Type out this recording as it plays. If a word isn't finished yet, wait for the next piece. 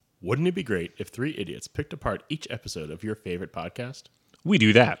Wouldn't it be great if three idiots picked apart each episode of your favorite podcast? We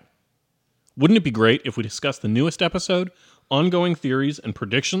do that. Wouldn't it be great if we discussed the newest episode, ongoing theories, and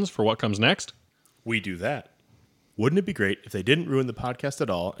predictions for what comes next? We do that. Wouldn't it be great if they didn't ruin the podcast at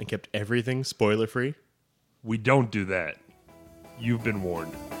all and kept everything spoiler-free? We don't do that. You've been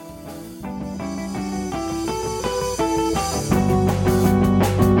warned.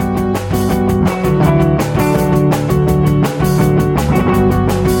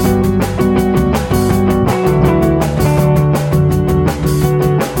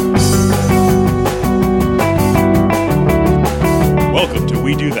 Welcome to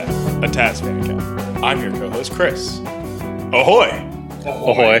We Do That, a Taz Fancast. I'm your co-host, Chris. Ahoy!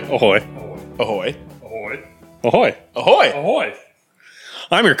 Ahoy, ahoy, Ahoy! Ahoy. ahoy. Ahoy! Ahoy.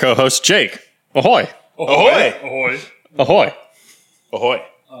 I'm your co-host, Jake. Ahoy, Ahoy! Ahoy. ahoy. Ahoy!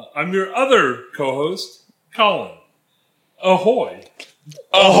 I'm your other co-host, Colin. Ahoy.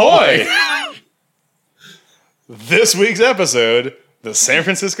 Ahoy! This week's episode, the San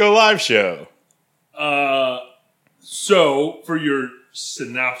Francisco Live Show. So, for your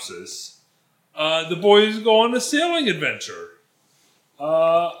synopsis, the boys go on a sailing adventure.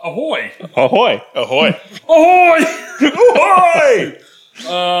 Ahoy. Ahoy. Ahoy! Ahoy! Ahoy!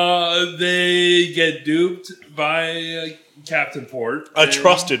 They get duped by Captain Port. A and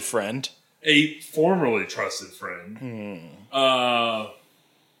trusted friend. a formerly trusted friend. We'll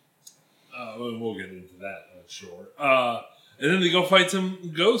get into that, I'm sure. And then they go fight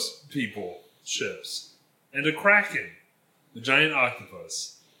some ghost people ships. And a kraken. The giant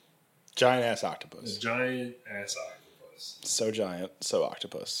octopus. Giant ass The octopus. giant ass octopus. So giant, so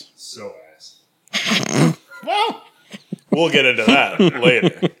octopus. So ass. Well, we'll get into that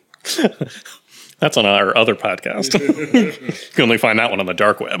later. That's on our other podcast. You can only find that one on the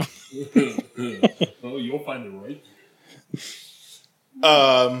dark web. Oh, you'll find it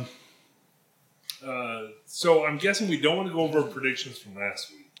right. So I'm guessing we don't want to go over predictions from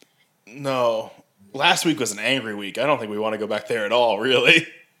last week. No. Last week was an angry week. I don't think we want to go back there at all, really.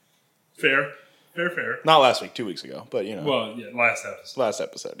 Fair. Not last week, 2 weeks ago, but you know. Well, yeah, last episode. Last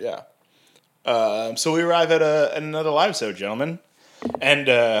episode, yeah. So we arrive at another live show, gentlemen. And,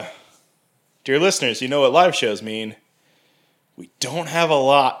 dear listeners, you know what live shows mean. We don't have a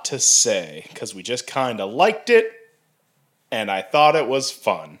lot to say, because we just kind of liked it, and I thought it was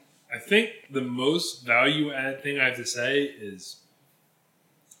fun. I think the most value-add thing I have to say is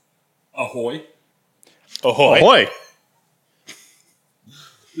ahoy. Ahoy. Ahoy.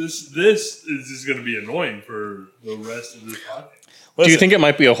 This is just going to be annoying for the rest of this podcast. Listen, Do you think it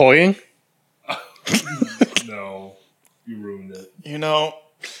might be ahoying? No, you ruined it. You know,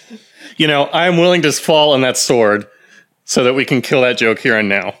 You know, I'm willing to fall on that sword so that we can kill that joke here and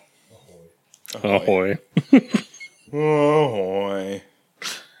now. Ahoy. ahoy.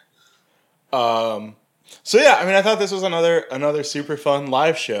 So yeah, I mean, I thought this was another super fun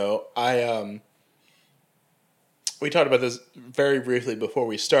live show. We talked about this very briefly before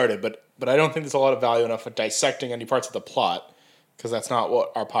we started, but I don't think there's a lot of value enough of dissecting any parts of the plot, because that's not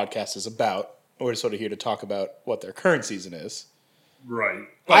what our podcast is about. We're sort of here to talk about what their current season is. Right.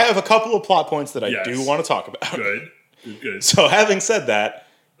 I have a couple of plot points that I Yes. do want to talk about. Good. So having said that,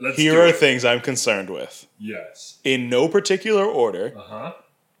 Let's here do are it. things I'm concerned with. Yes. In no particular order, Uh-huh.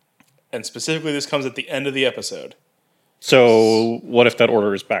 and specifically this comes at the end of the episode. So, what if that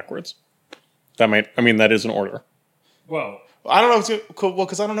order is backwards? That is an order. Well, I don't know what's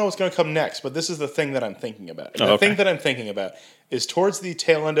because I don't know what's going to come next, but this is the thing that I'm thinking about. And the thing that I'm thinking about is towards the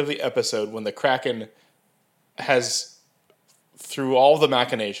tail end of the episode when the Kraken has, through all the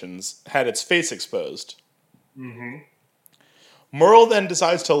machinations, had its face exposed. Mm-hmm. Merle then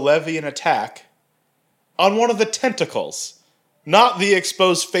decides to levy an attack on one of the tentacles, not the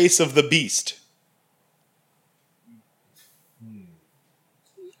exposed face of the beast.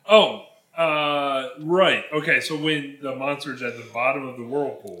 Right. Okay, so when the monster's at the bottom of the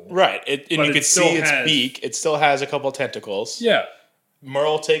whirlpool. Right, and But you it could still see its has- beak. It still has a couple tentacles. Yeah.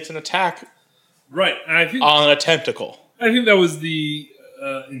 Merle takes an attack Right. And I think on a tentacle. that was the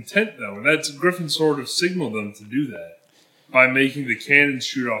intent, though. And that's Griffin sort of signaled them to do that by making the cannons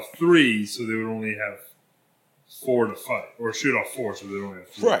shoot off 3 so they would only have 4 to fight. Or shoot off 4 so they would only have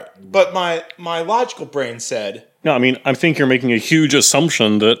 3. Right. But my logical brain said, No, I think you're making a huge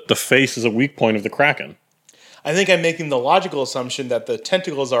assumption that the face is a weak point of the Kraken. I think I'm making the logical assumption that the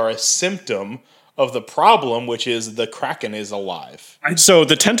tentacles are a symptom of the problem, which is the Kraken is alive. So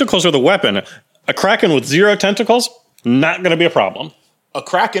the tentacles are the weapon. A Kraken with 0 tentacles, not going to be a problem. A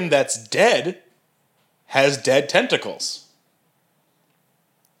Kraken that's dead has dead tentacles.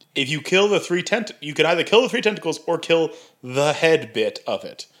 If you kill the 3 you can either kill the 3 tentacles or kill the head bit of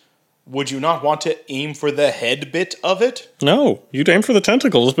it. would you not want to aim for the head bit of it? No, you'd aim for the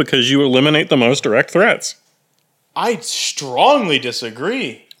tentacles because you eliminate the most direct threats. I strongly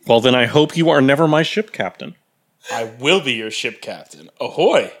disagree. Well, then I hope you are never my ship captain. I will be your ship captain.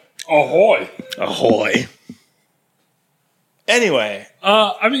 Ahoy! Ahoy! Ahoy. Anyway.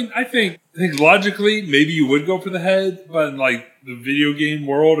 I think logically, maybe you would go for the head, but in, like, the video game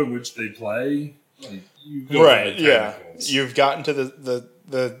world in which they play, like, you go right, for the yeah. tentacles. You've gotten to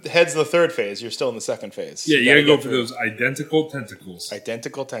the head's the third phase. You're still in the second phase. Yeah, you gotta go for those identical tentacles.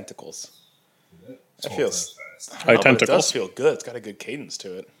 Identical tentacles. That feels fast. I It does tentacles. feel good. It's got a good cadence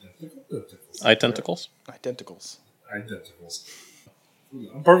to it. I tentacles. Identicals. Identicals.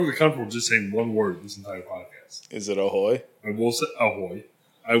 I'm perfectly comfortable just saying one word this entire podcast. Is it ahoy? I will say ahoy.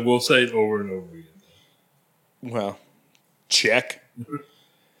 I will say it over and over again. Well, check.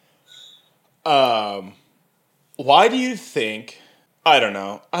 Why do you think? I don't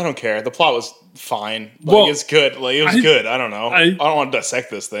know. I don't care. The plot was fine. Like, Well, it's good. Like, it was good. I don't know. I- I don't want to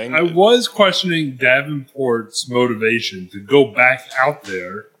dissect this thing. I was questioning Davenport's motivation to go back out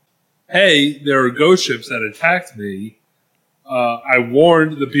there. Hey, there are ghost ships that attacked me. I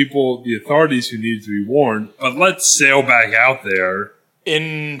warned the people, the authorities who needed to be warned, but let's sail back out there.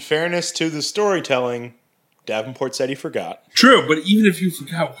 In fairness to the storytelling, Davenport said he forgot. True, but even if you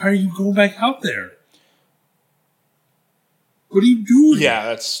forgot, why are you going back out there? What are you doing? Yeah,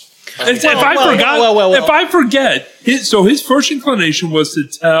 that's. If I forget, his first inclination was to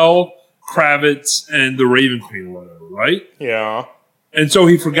tell Kravitz and the Raven Queen or whatever, right? Yeah. And so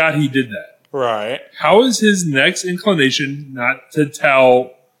he forgot he did that. Right. How is his next inclination not to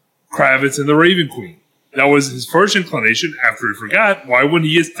tell Kravitz and the Raven Queen? That was his first inclination after he forgot. Why wouldn't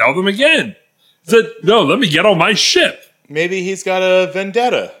he just tell them again? He said, no, let me get on my ship. Maybe he's got a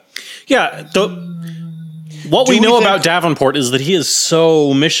vendetta. Yeah, what we know about Davenport is that he is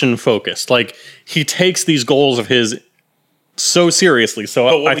so mission focused. Like, he takes these goals of his so seriously. So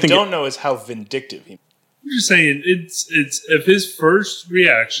But what I we think don't know is how vindictive he. I'm just saying, it's if his first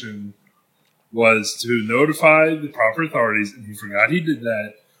reaction was to notify the proper authorities and he forgot he did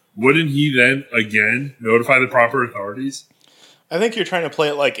that, wouldn't he then again notify the proper authorities? I think you're trying to play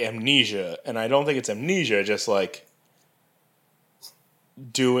it like amnesia, and I don't think it's amnesia. Just like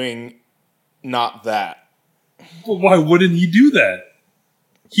doing not that. Well, why wouldn't he do that?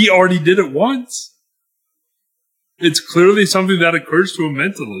 He already did it once. It's clearly something that occurs to him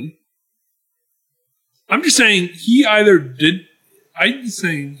mentally. I'm just saying he either did. I'm just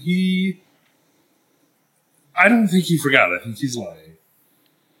saying he. I don't think he forgot. I think he's lying.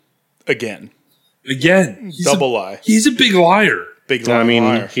 Again. He's Double lie. He's a big liar. Big lying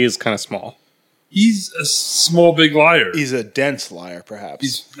liar. he is kind of small. He's a small, big liar. He's a dense liar, perhaps.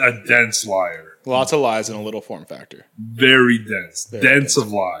 He's a dense liar. Lots of lies in a little form factor. Very dense. Very dense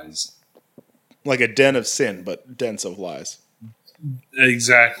of lies. Like a den of sin, but dense of lies.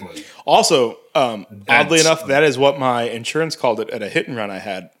 Exactly. Also, oddly enough, that is what my insurance called it at a hit and run I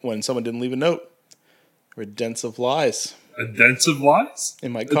had when someone didn't leave a note. Or a dense of lies A dense of lies?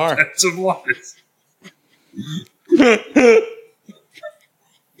 in my car. A dense of lies.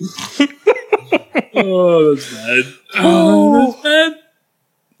 Oh, that's bad. Oh, that's bad.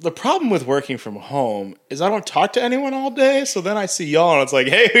 The problem with working from home is I don't talk to anyone all day, so then I see y'all and it's like,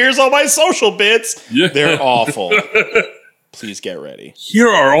 hey, here's all my social bits. Yeah. They're awful. Please get ready. Here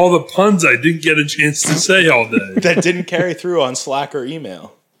are all the puns I didn't get a chance to say all day. That didn't carry through on Slack or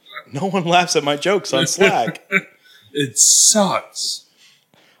email. No one laughs at my jokes on Slack. It sucks.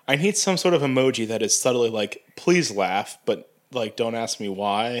 I need some sort of emoji that is subtly like, please laugh, but like, don't ask me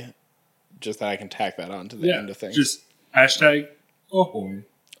why. Just that I can tack that on to the end of things. Just hashtag ahoy.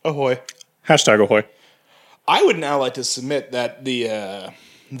 Ahoy. Hashtag ahoy. I would now like to submit that the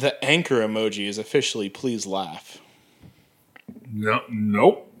anchor emoji is officially please laugh. No,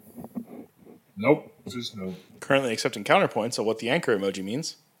 nope. Nope. Just no. Currently accepting counterpoints on what the anchor emoji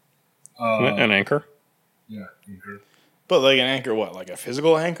means. An anchor. Yeah, anchor. But like an anchor, what? Like a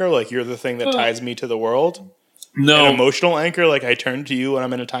physical anchor? Like you're the thing that ties me to the world? No. An emotional anchor? Like I turn to you when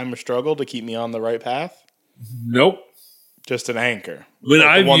I'm in a time of struggle to keep me on the right path? Nope. Just an anchor. When like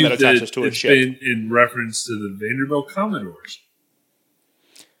I've the one used that attaches it, to a it's ship. been in reference to the Vanderbilt Commodores,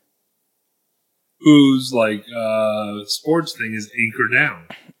 whose like sports thing is Anchor Down.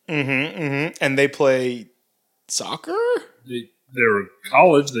 And they play soccer? They're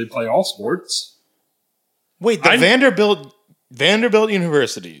college. They play all sports. Wait, the Vanderbilt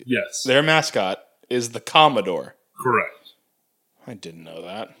University. Yes, Their mascot is the Commodore. correct. I didn't know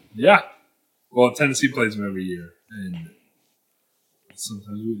that. Yeah. Well, Tennessee plays them every year, and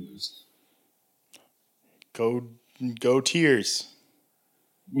sometimes we lose. Go Tears.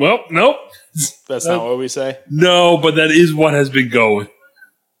 Well, nope. That's not what we say. No, but that is what has been going.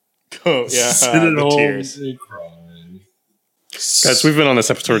 Oh, yeah. Sit at The home tears. and cry. Guys, we've been on this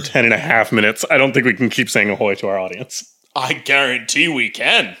episode 10 and a half minutes. I don't think we can keep saying ahoy to our audience. I guarantee we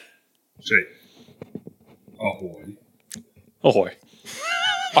can. Say, ahoy. Ahoy.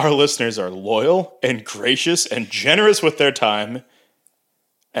 Our listeners are loyal and gracious and generous with their time,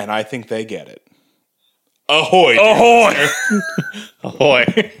 and I think they get it. Ahoy. Ahoy!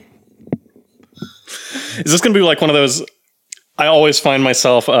 Ahoy. Is this going to be like one of those... I always find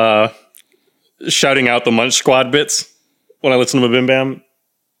myself shouting out the Munch Squad bits when I listen to Bim Bam. Do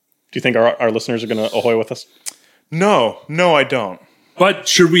you think our listeners are going to ahoy with us? No, I don't. But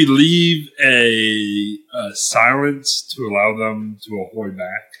should we leave a silence to allow them to ahoy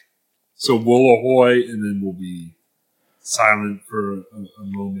back? So we'll ahoy, and then we'll be silent for a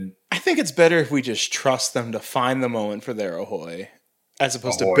moment. I think it's better if we just trust them to find the moment for their ahoy, as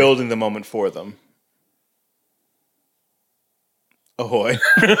opposed Ahoy. to building the moment for them. Ahoy.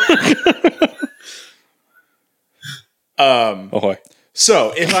 Ahoy.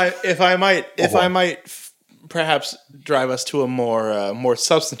 So if I might perhaps drive us to a more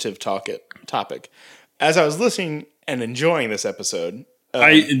substantive topic, as I was listening and enjoying this episode,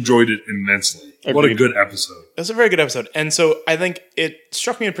 I enjoyed it immensely. What a good episode. it was a very good episode, and so I think it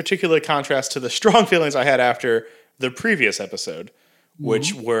struck me in particular contrast to the strong feelings I had after the previous episode,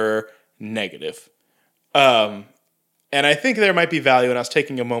 which were negative. And I think there might be value in us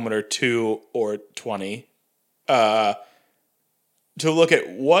taking a moment or 2 or 20 to look at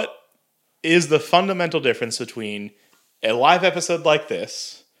what is the fundamental difference between a live episode like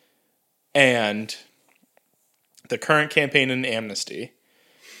this and the current campaign in Amnesty,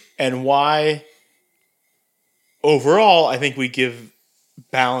 and why overall I think we give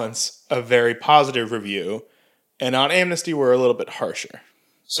Balance a very positive review, and on Amnesty we're a little bit harsher.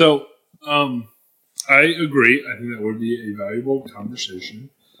 So, I agree. I think that would be a valuable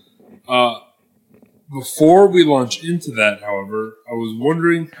conversation. Before we launch into that, however, I was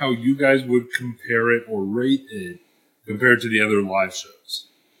wondering how you guys would compare it or rate it compared to the other live shows.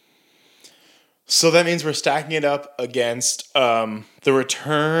 So that means we're stacking it up against the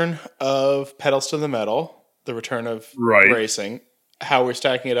return of Pedals to the Metal, the return of racing, how we're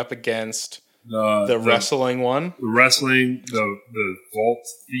stacking it up against the wrestling one. The wrestling, the vault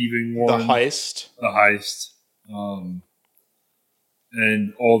thieving one. The heist.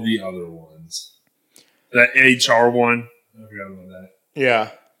 And all the other ones. That HR one. I forgot about that.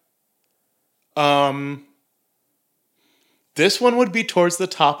 Yeah. This one would be towards the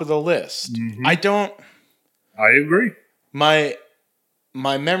top of the list. Mm-hmm. I agree. My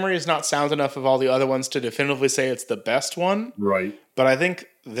memory is not sound enough of all the other ones to definitively say it's the best one. Right. But I think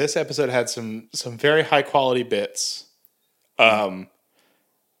this episode had some very high quality bits. There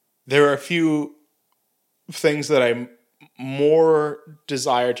are a few things that I more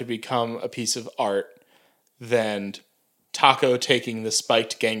desire to become a piece of art than Taco taking the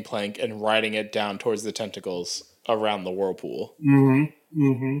spiked gangplank and riding it down towards the tentacles around the whirlpool. Mm-hmm.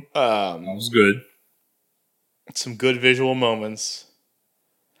 Mm-hmm. That was good. Some good visual moments.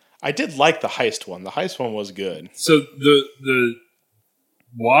 I did like the heist one. The heist one was good. So the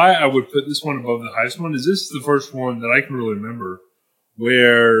why I would put this one above the heist one is this is the first one that I can really remember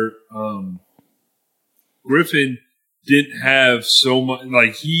where Griffin didn't have so much,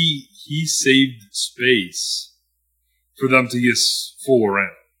 like he saved space for them to get fool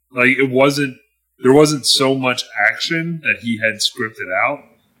around. Like there wasn't so much action that he had scripted out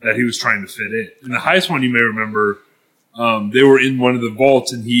that he was trying to fit in. In the heist one, you may remember, they were in one of the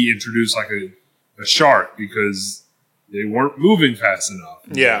vaults and he introduced like a shark because they weren't moving fast enough.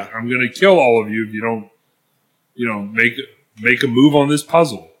 Yeah. Like, I'm going to kill all of you if you don't, make a move on this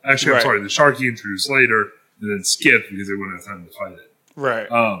puzzle. Actually, I'm sorry, the shark he introduced later and then skipped because they wouldn't have time to fight it. Right.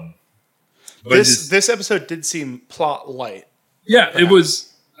 But this episode did seem plot light. Yeah, perhaps. It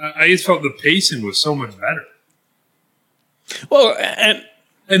was. I just felt the pacing was so much better. Well, and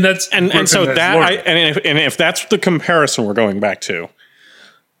if that's the comparison we're going back to,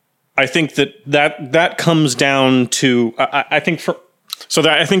 I think that comes down to I think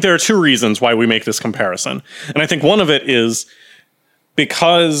there are two reasons why we make this comparison, and I think one of it is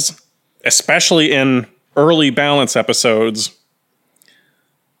because, especially in early Balance episodes,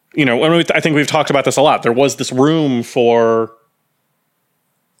 I think we've talked about this a lot. There was this room for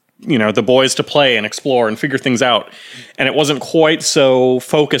the boys to play and explore and figure things out. And it wasn't quite so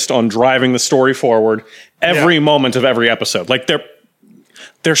focused on driving the story forward every moment of every episode. Like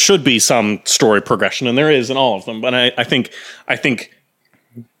there should be some story progression, and there is in all of them. But I think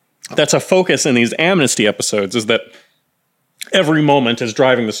that's a focus in these Amnesty episodes, is that every moment is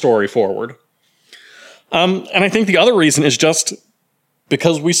driving the story forward. And I think the other reason is just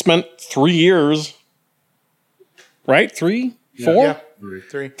because we spent 3 years, right? 3, 4? Yeah.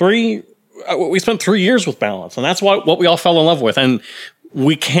 3. We spent 3 years with Balance, and that's what we all fell in love with. And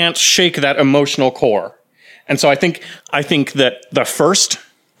we can't shake that emotional core. And so I think that the first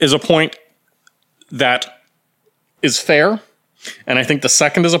is a point that is fair. And I think the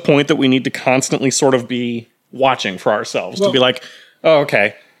second is a point that we need to constantly sort of be watching for ourselves to be like, oh,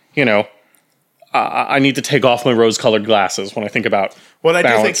 okay, I need to take off my rose-colored glasses when I think about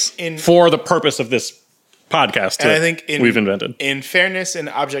Balance for the purpose of this podcast that I think we've invented. In fairness and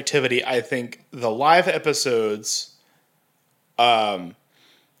objectivity, I think the live episodes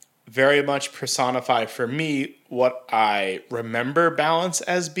very much personify for me what I remember Balance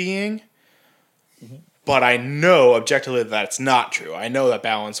as being. But I know objectively that that's not true. I know that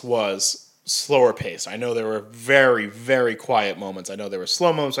Balance was slower paced. I know there were very, very quiet moments. I know there were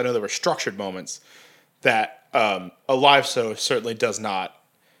slow moments. I know there were structured moments that a live show certainly does not.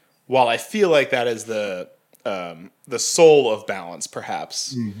 While I feel like that is the soul of Balance,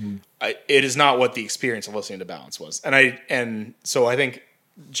 perhaps, it is not what the experience of listening to Balance was. And so I think,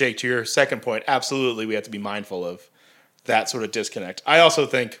 Jake, to your second point, absolutely we have to be mindful of that sort of disconnect. I also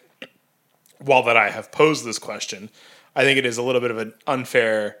think, while that I have posed this question, I think it is a little bit of an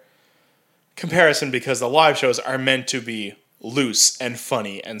unfair comparison because the live shows are meant to be loose and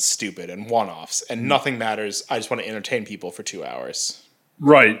funny and stupid and one-offs, and nothing matters. I just want to entertain people for 2 hours.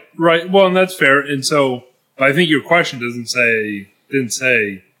 Right. Well, and that's fair. And so I think your question didn't say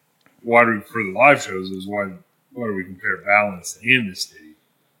why do we prefer the live shows? It was why do we compare Balance to Amnesty?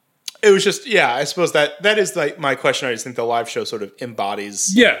 It was just, I suppose that is like my question. I just think the live show sort of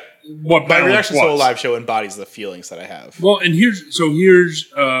embodies. Yeah. What my reaction to a live show embodies the feelings that I have. Well, and here's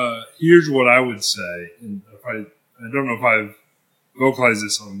what I would say, and I don't know if I've vocalized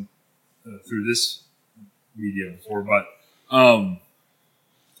this on through this media before, but sometimes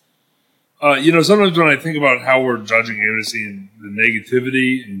when I think about how we're judging Amnesty and the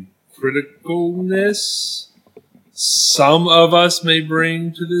negativity and criticalness some of us may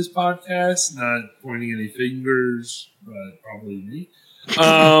bring to this podcast, not pointing any fingers, but probably me,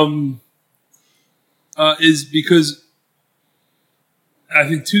 is because I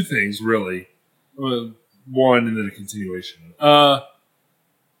think two things, really. One, and then a continuation.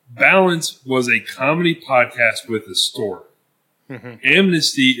 Balance was a comedy podcast with a story. Mm-hmm.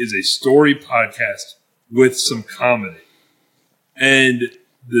 Amnesty is a story podcast with some comedy. And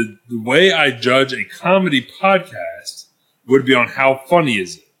the way I judge a comedy podcast would be on how funny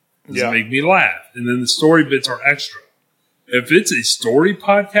is it. Does it make me laugh? And then the story bits are extra. If it's a story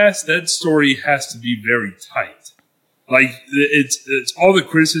podcast, that story has to be very tight. Like, it's all the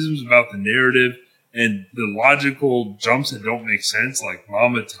criticisms about the narrative and the logical jumps that don't make sense, like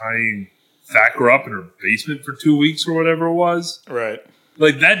Mama tying Thacker up in her basement for 2 weeks or whatever it was. Right.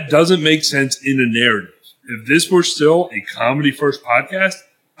 Like, that doesn't make sense in a narrative. If this were still a comedy-first podcast,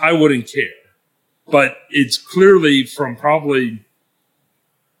 I wouldn't care. But it's clearly from probably,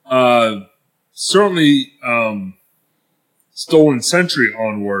 certainly Stolen Century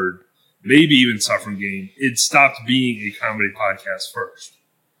onward, maybe even Suffering Game, it stopped being a comedy podcast first.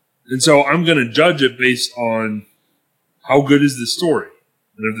 And so I'm going to judge it based on how good is the story.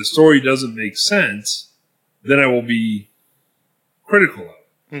 And if the story doesn't make sense, then I will be critical of it.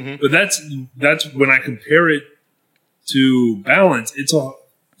 Mm-hmm. But that's when I compare it to Balance.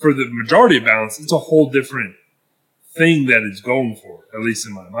 For the majority of Balance, it's a whole different thing that it's going for, at least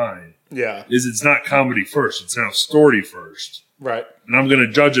in my mind. Yeah. It's not comedy first. It's now story first. Right. And I'm going to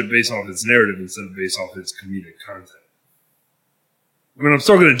judge it based off its narrative instead of based off its comedic content. I mean, I'm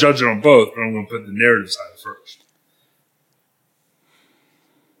still going to judge it on both, but I'm going to put the narrative side first.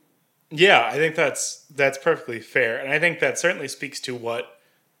 Yeah, I think that's perfectly fair. And I think that certainly speaks to what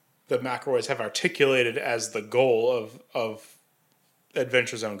the McElroys have articulated as the goal of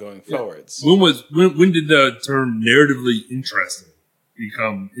Adventure Zone going forwards. When did the term narratively interesting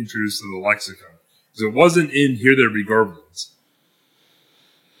become introduced to the lexicon? Because it wasn't in Here There Be Goblins.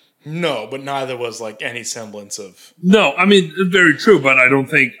 No, but neither was like any semblance of. No, I mean, very true, but I don't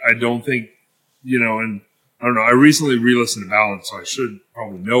think, and I don't know, I recently re-listened to Balance, so I should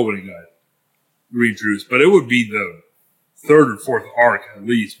probably know when it got reintroduced, but it would be the third or fourth arc at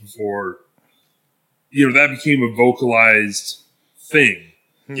least before, that became a vocalized thing.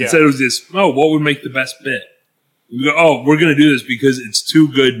 Yeah. Instead it was this, what would make the best bit? We go, we're going to do this because it's too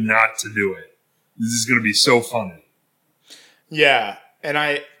good not to do it. This is going to be so funny. Yeah, and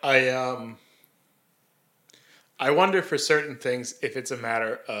I wonder for certain things if it's a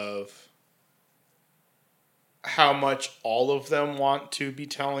matter of how much all of them want to be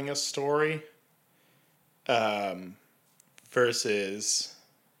telling a story versus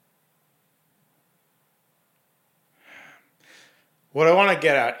what I want to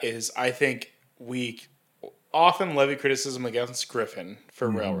get at is I think we often levy criticism against Griffin for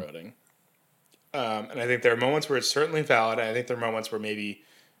railroading. And I think there are moments where it's certainly valid, and I think there are moments where maybe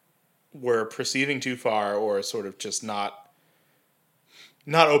we're perceiving too far or sort of just not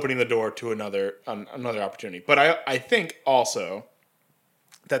opening the door to another opportunity. But I think also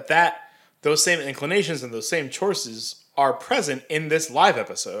that those same inclinations and those same choices are present in this live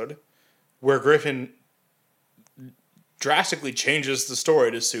episode where Griffin drastically changes the story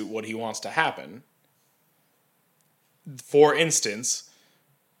to suit what he wants to happen. For instance,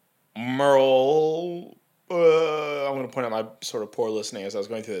 Merle, I'm going to point out my sort of poor listening as I was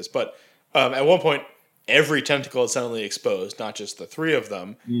going through this, but at one point, every tentacle is suddenly exposed, not just the three of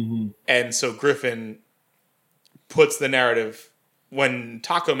them. Mm-hmm. And so Griffin puts the narrative, when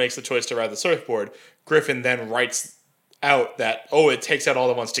Taco makes the choice to ride the surfboard, Griffin then writes out that, it takes out all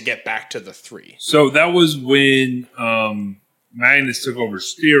the ones to get back to the three. So that was when Magnus took over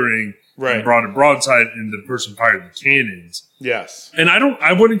steering and brought a broadside and the person fired the cannons. Yes. And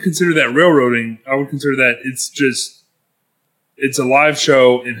I wouldn't consider that railroading. I would consider that it's a live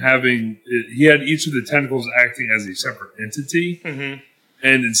show and he had each of the tentacles acting as a separate entity. Mm-hmm.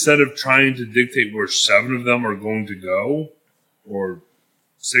 And instead of trying to dictate where 7 of them are going to go, or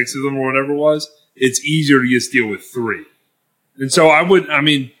 6 of them or whatever it was, it's easier to just deal with 3. And so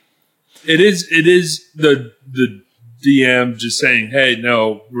it is the DM just saying, hey,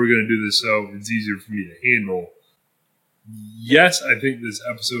 no, we're going to do this so it's easier for me to handle. Yes, I think this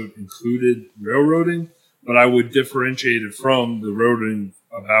episode included railroading, but I would differentiate it from the railroading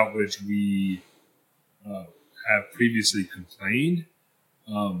about which we have previously complained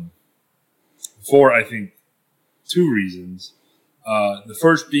for, I think, 2 reasons. The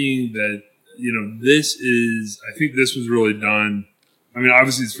first being that, I think this was really done. I mean,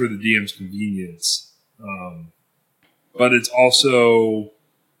 obviously it's for the DM's convenience, but it's also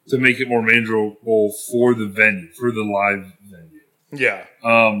to make it more manageable for the venue, for the live venue. Yeah.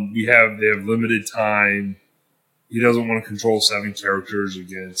 They have limited time. He doesn't want to control 7 characters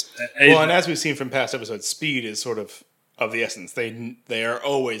against. And as we've seen from past episodes, speed is sort of the essence. They are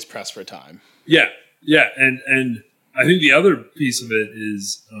always pressed for time. Yeah, yeah, and I think the other piece of it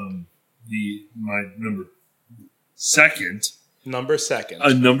is my number second. Number second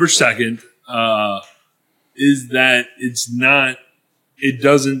is that it's not. It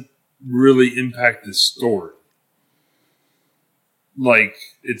doesn't really impact the story. Like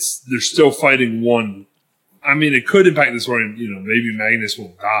they're still fighting one. I mean, it could impact the story. Maybe Magnus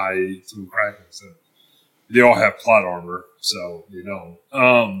will die to Kraken. So they all have plot armor, so they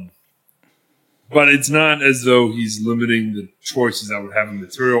don't. But it's not as though he's limiting the choices that would have a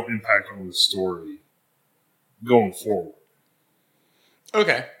material impact on the story going forward.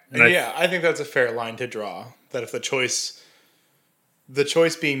 Okay. I think that's a fair line to draw. That if the choice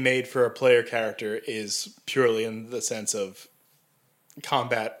being made for a player character is purely in the sense of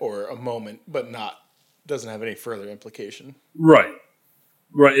combat or a moment, but doesn't have any further implication. Right.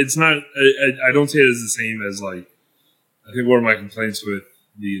 It's not. I don't say it as the same as I think one of my complaints with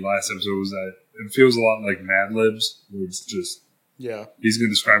the last episode was that it feels a lot like Mad Libs, where it's just he's going to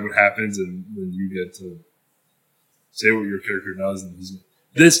describe what happens, and then you get to say what your character does. And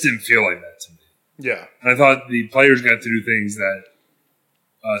this didn't feel like that to me. Yeah, and I thought the players got to do things that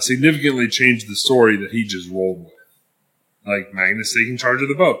significantly changed the story that he just rolled with, like Magnus taking charge of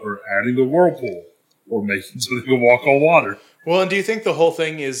the boat, or adding the whirlpool, or making so they can walk on water. Well, and do you think the whole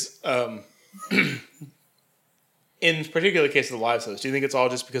thing is, in particular case of the live shows, do you think it's all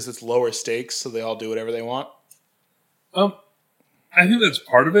just because it's lower stakes, so they all do whatever they want? I think that's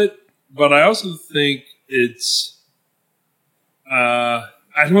part of it, but I also think it's. I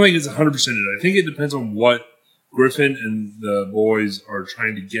don't think it's 100% it. I think it depends on what Griffin and the boys are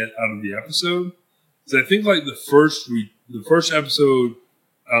trying to get out of the episode. Because I think the first episode,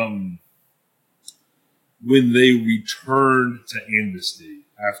 when they returned to Amnesty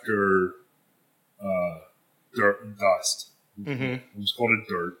after Dust, it was called a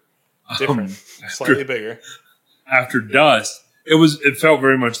Dirt. Different, slightly bigger. After Dust, it felt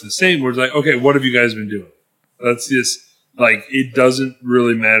very much the same. Where it's like, okay, what have you guys been doing? Let's just. It doesn't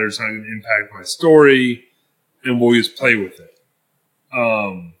really matter. It's not going to impact my story, and we'll just play with it.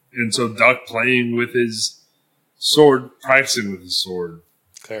 And so Duck playing with his sword, practicing with his sword.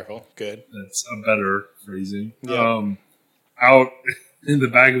 Careful. Good. That's a better phrasing. Yeah. Out in the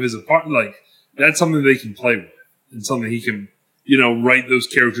back of his apartment. That's something they can play with, and something he can, write those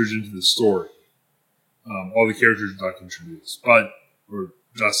characters into the story. All the characters Duck introduced, or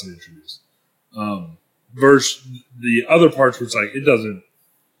Justin introduced. Versus the other parts where it's like it doesn't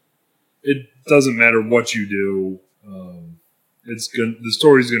matter what you do. The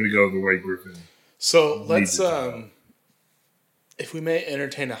story's going to go the way Griffin. So let's, if we may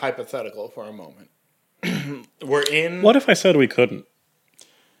entertain a hypothetical for a moment. We're in. What if I said we couldn't?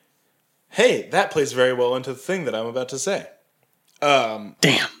 Hey, that plays very well into the thing that I'm about to say. Damn.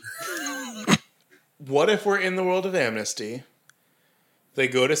 What if we're in the world of Amnesty? They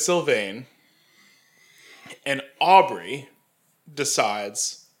go to Sylvain, and Aubrey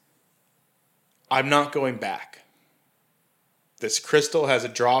decides, I'm not going back. This crystal has a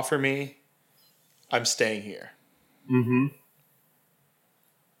draw for me. I'm staying here. Mm-hmm.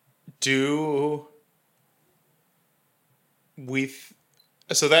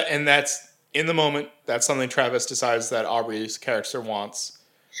 That's in the moment. That's something Travis decides that Aubrey's character wants.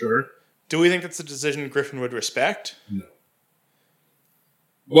 Sure. Do we think that's a decision Griffin would respect? No.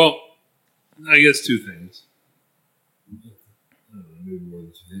 Well, I guess two things. I don't know, maybe more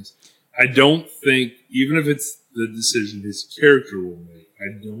than two things. I don't think, even if it's the decision his character will make,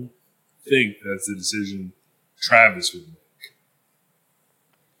 I don't think that's the decision Travis would make.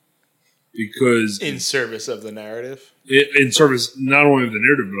 Because in service of the narrative? In service not only of the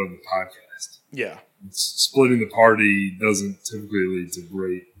narrative, but of the podcast. Yeah. Splitting the party doesn't typically lead to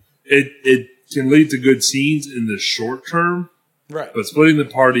great... It can lead to good scenes in the short term, right? But splitting the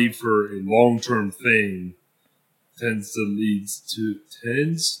party for a long-term thing tends to lead to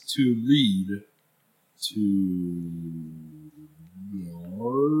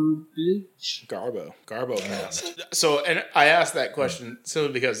garbage. Garbo cast. So, and I asked that question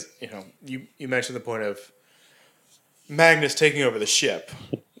simply because you mentioned the point of Magnus taking over the ship,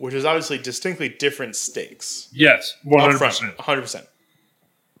 which is obviously distinctly different stakes. Yes, 100%. 100%.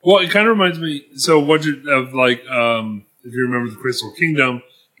 Well, it kind of reminds me. So, if you remember the Crystal Kingdom,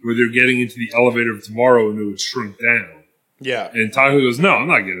 where they're getting into the elevator of tomorrow and it would shrink down. Yeah. And Taco goes, "No, I'm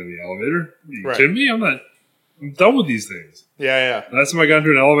not getting in the elevator. Are you kidding me? I'm done with these things." Yeah. Last time I got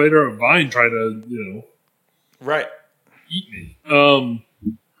into an elevator, a vine tried to, right, eat me. And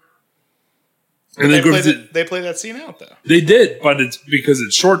they play that scene out though. They did, but it's because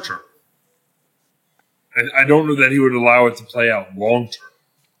it's short term. I don't know that he would allow it to play out long term.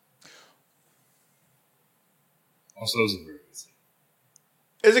 Also, it was a very good scene.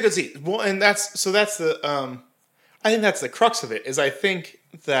 It's a good scene. Well, and that's the I think that's the crux of it. Is I think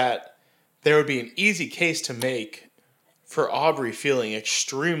that there would be an easy case to make for Aubrey feeling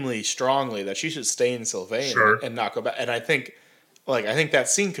extremely strongly that she should stay in Sylvain and not go back. And I think that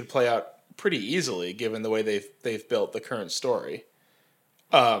scene could play out pretty easily given the way they've built the current story.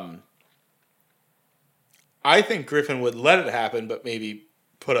 I think Griffin would let it happen, but maybe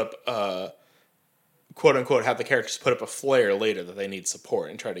put up quote unquote have the characters put up a flare later that they need support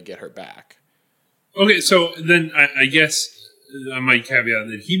and try to get her back. Okay, so then I guess I might caveat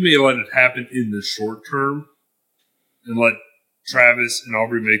that he may let it happen in the short term and let Travis and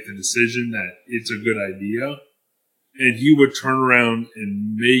Aubrey make the decision that it's a good idea, and he would turn around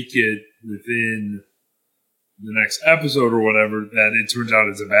and make it within the next episode or whatever that it turns out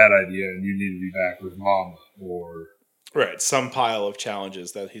it's a bad idea and you need to be back with Mama or some pile of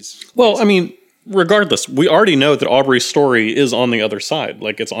challenges that he's. Well, I mean, regardless, we already know that Aubrey's story is on the other side,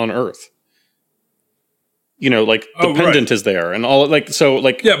 like it's on Earth. The pendant is there and all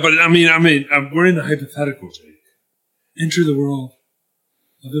Yeah, but I mean, we're in the hypothetical, Jake. Enter the world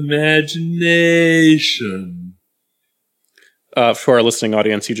of imagination. For our listening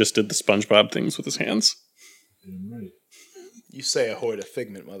audience, he just did the SpongeBob things with his hands. Damn right. You say ahoy to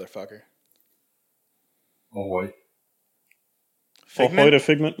Figment, motherfucker. Ahoy. Figment? Ahoy to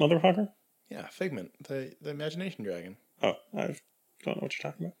Figment, motherfucker? Yeah, Figment, the imagination dragon. Oh, I don't know what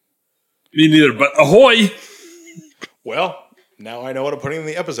you're talking about. Me neither, but ahoy! Well, now I know what to put in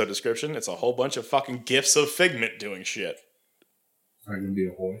the episode description. It's a whole bunch of fucking gifs of Figment doing shit. It's not going to be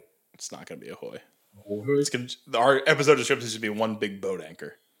ahoy. It's not going to be ahoy. Ahoy? Our episode description should be one big boat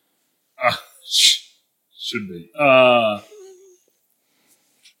anchor. Should be.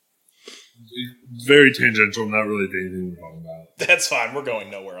 Very tangential, not really the anything we're talking about. That's fine. We're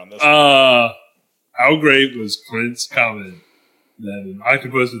going nowhere on this. How great was Clint's comment that an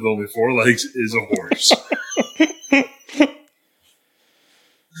octopus with only 4 legs is a horse?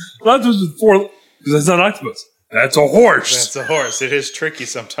 An octopus with 4 legs, because that's not an octopus. That's a horse. That's a horse. It is tricky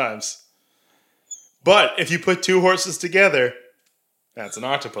sometimes. But if you put 2 horses together, that's an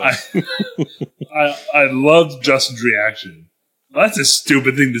octopus. I loved Justin's reaction. Well, that's a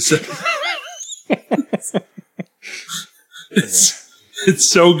stupid thing to say. It's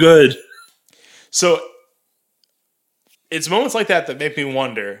so good. So it's moments like that that make me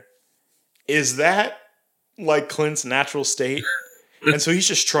wonder, is that like Clint's natural state? And so he's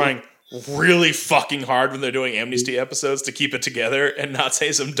just trying really fucking hard when they're doing Amnesty episodes to keep it together and not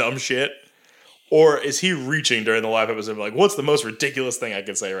say some dumb shit? Or is he reaching during the live episode like, what's the most ridiculous thing I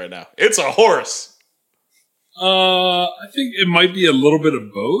can say right now? It's a horse. I think it might be a little bit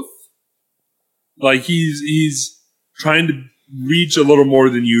of both. Like he's trying to reach a little more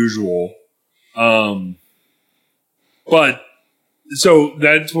than usual. But so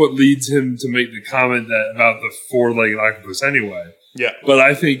that's what leads him to make the comment that about the four-legged octopus anyway. Yeah. But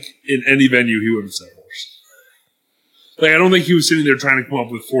I think in any venue he would have said horse. Like I don't think he was sitting there trying to come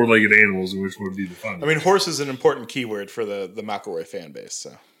up with four-legged animals, which would be the fun. I mean, horse is an important keyword for the McElroy fan base,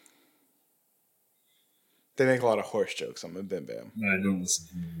 so they make a lot of horse jokes on Bim Bam. No, I don't listen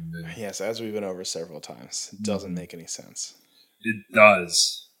to Bim Bam. Yes, as we've been over several times, it doesn't make any sense. It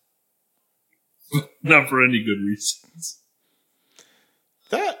does. Not for any good reasons.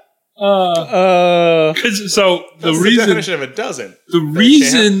 That so the reason definition of it doesn't. The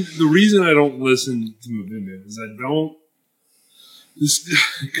reason I don't listen to Bim Bam is I don't.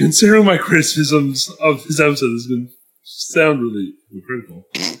 Considering my criticisms of this episode, this is going to sound really critical.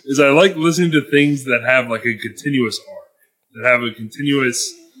 Is I like listening to things that have like a continuous arc, that have a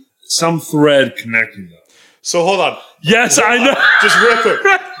continuous some thread connecting them. So hold on. Yes, I know. Just real quick,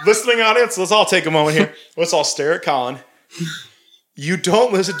 listening audience, let's all take a moment here. Let's all stare at Colin. You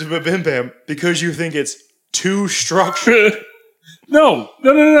don't listen to Bim Bam because you think it's too structured. No.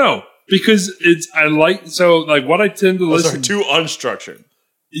 Because what I tend to listen to too unstructured.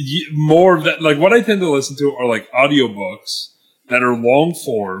 More of that, like what I tend to listen to are like audiobooks that are long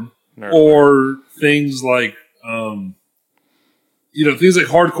form, or things like things like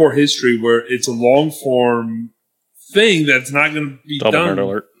Hardcore History, where it's a long form thing that's not going to be Double done. nerd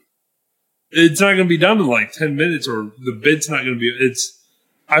alert. It's not going to be done in like 10 minutes, or the bit's not going to be.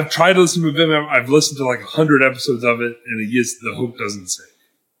 I've tried to listen to Bim Bam. I've listened to like 100 episodes of it, and the hook doesn't sing.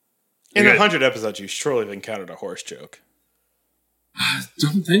 In 100 episodes, you surely have encountered a horse joke. I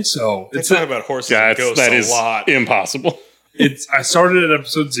don't think so. It's talking about horses and ghosts that a is lot. Impossible. I started at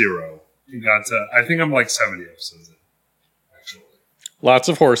episode 0 and got to. I think I'm like 70 episodes in. Actually, Lots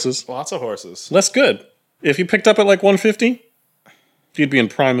of horses. Lots of horses. That's good. If you picked up at like 150, you'd be in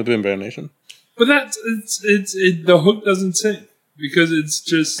prime of Bim Bam Nation. But the hook doesn't sing because it's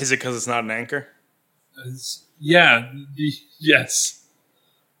just. Is it because it's not an anchor? Yes.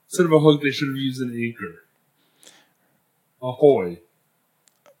 Instead of a hook, they should have used an anchor. Ahoy.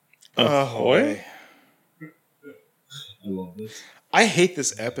 Ahoy? I love this. I hate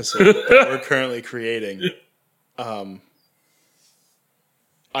this episode that we're currently creating. I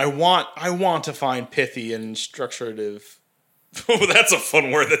want to find pithy and structurative. That's a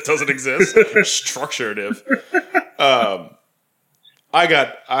fun word that doesn't exist. Structurative. I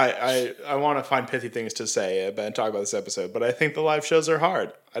want to find pithy things to say and talk about this episode, but I think the live shows are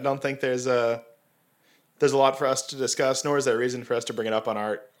hard. I don't think there's a lot for us to discuss, nor is there a reason for us to bring it up on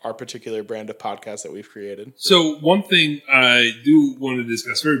our particular brand of podcast that we've created. So one thing I do want to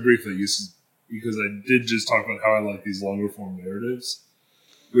discuss very briefly is because I did just talk about how I like these longer form narratives,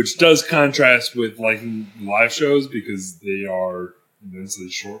 which does contrast with liking live shows because they are immensely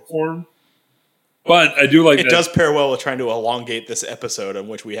short form. But I do like it. It does pair well with trying to elongate this episode in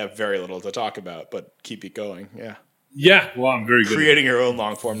which we have very little to talk about, but keep it going. Yeah. Yeah. Well, I'm very good creating your own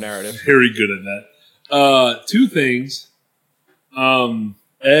long form narrative. Very good at that. Two things. I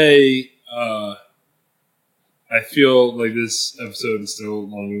feel like this episode is still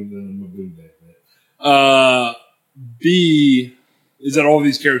longer than a Bim Bam. B is that all of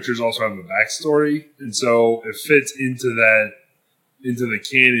these characters also have a backstory, and so it fits into the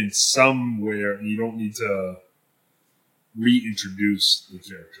canon somewhere, and you don't need to reintroduce the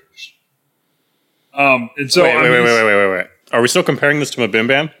characters. And so wait. Are we still comparing this to a Bim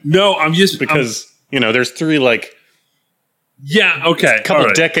Bam? No, I'm just because there's three like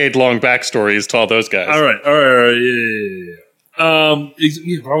couple decade-long backstories to all those guys. All right, yeah. I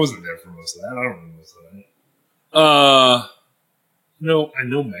wasn't there for most of that. I don't remember most of that. No, I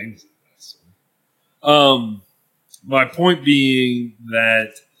know Magnus' backstory. My point being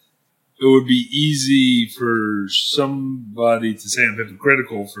that it would be easy for somebody to say I'm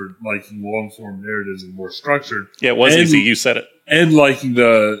hypocritical for liking long-form narratives and more structured. Yeah, it was easy. You said it. And liking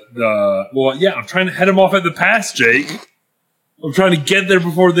I'm trying to head them off at the pass, Jake. I'm trying to get there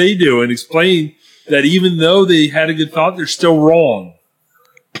before they do and explain that even though they had a good thought, they're still wrong.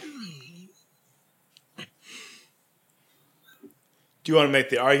 Do you want to make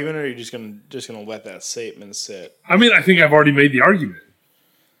the argument, or are you just gonna let that statement sit? I mean, I think I've already made the argument.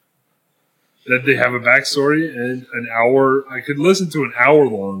 that they have a backstory and an hour. I could listen to an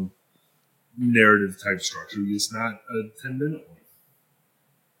hour-long narrative type structure. It's not a 10-minute one.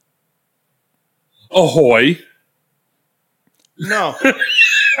 Ahoy! No.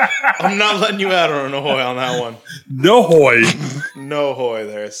 I'm not letting you out on an ahoy on that one. No hoy. No hoy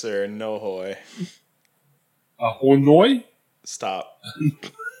there, sir. No hoy. Ahoy? Stop.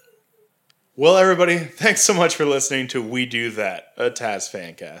 Well, everybody, thanks so much for listening to We Do That, a Taz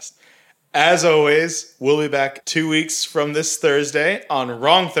Fancast. As always, we'll be back 2 weeks from this Thursday on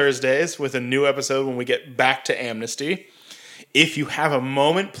Wrong Thursdays with a new episode when we get back to Amnesty. If you have a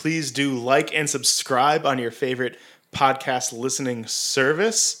moment, please do like and subscribe on your favorite podcast listening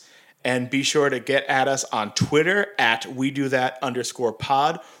service. And be sure to get at us on Twitter at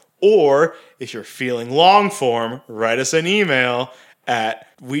WeDoThat_pod. Or if you're feeling long form, write us an email at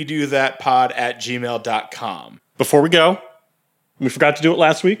WeDoThatPod@gmail.com. Before we go, we forgot to do it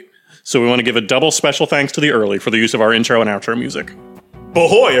last week, so we want to give a double special thanks to the Early for the use of our intro and outro music.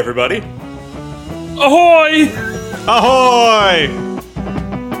 Ahoy, everybody! Ahoy! Ahoy!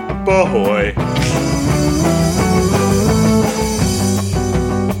 Ahoy!